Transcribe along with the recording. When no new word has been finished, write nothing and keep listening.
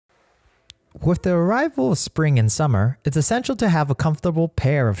With the arrival of spring and summer, it's essential to have a comfortable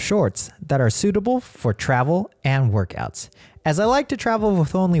pair of shorts that are suitable for travel and workouts. As I like to travel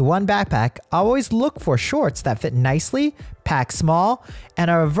with only one backpack, I always look for shorts that fit nicely, pack small, and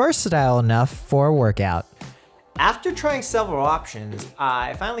are versatile enough for a workout. After trying several options,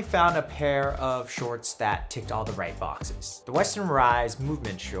 I finally found a pair of shorts that ticked all the right boxes. The Western Rise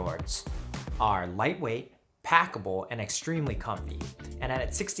movement shorts are lightweight, packable, and extremely comfy. And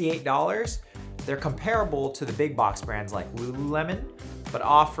at $68, they're comparable to the big box brands like Lululemon, but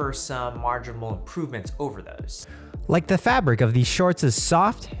offer some marginal improvements over those. Like the fabric of these shorts is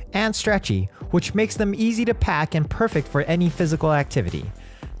soft and stretchy, which makes them easy to pack and perfect for any physical activity.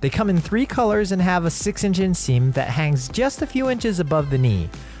 They come in 3 colors and have a 6-inch inseam that hangs just a few inches above the knee.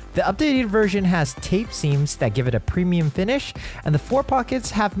 The updated version has tape seams that give it a premium finish, and the 4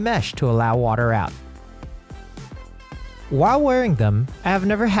 pockets have mesh to allow water out. While wearing them, I have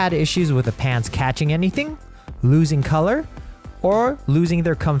never had issues with the pants catching anything, losing color, or losing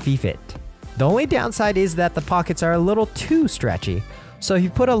their comfy fit. The only downside is that the pockets are a little too stretchy, so if you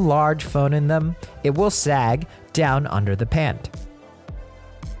put a large phone in them, it will sag down under the pant.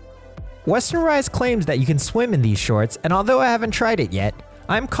 Western Rise claims that you can swim in these shorts, and although I haven't tried it yet,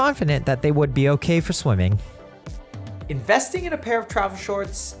 I'm confident that they would be okay for swimming. Investing in a pair of travel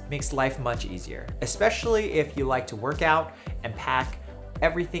shorts makes life much easier, especially if you like to work out and pack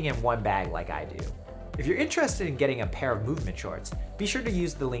everything in one bag like I do. If you're interested in getting a pair of movement shorts, be sure to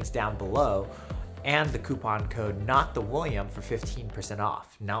use the links down below and the coupon code NOTTHEWILLIAM for 15%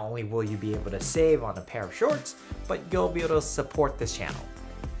 off. Not only will you be able to save on a pair of shorts, but you'll be able to support this channel.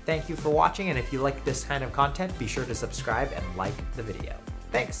 Thank you for watching, and if you like this kind of content, be sure to subscribe and like the video.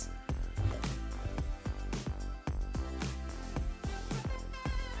 Thanks!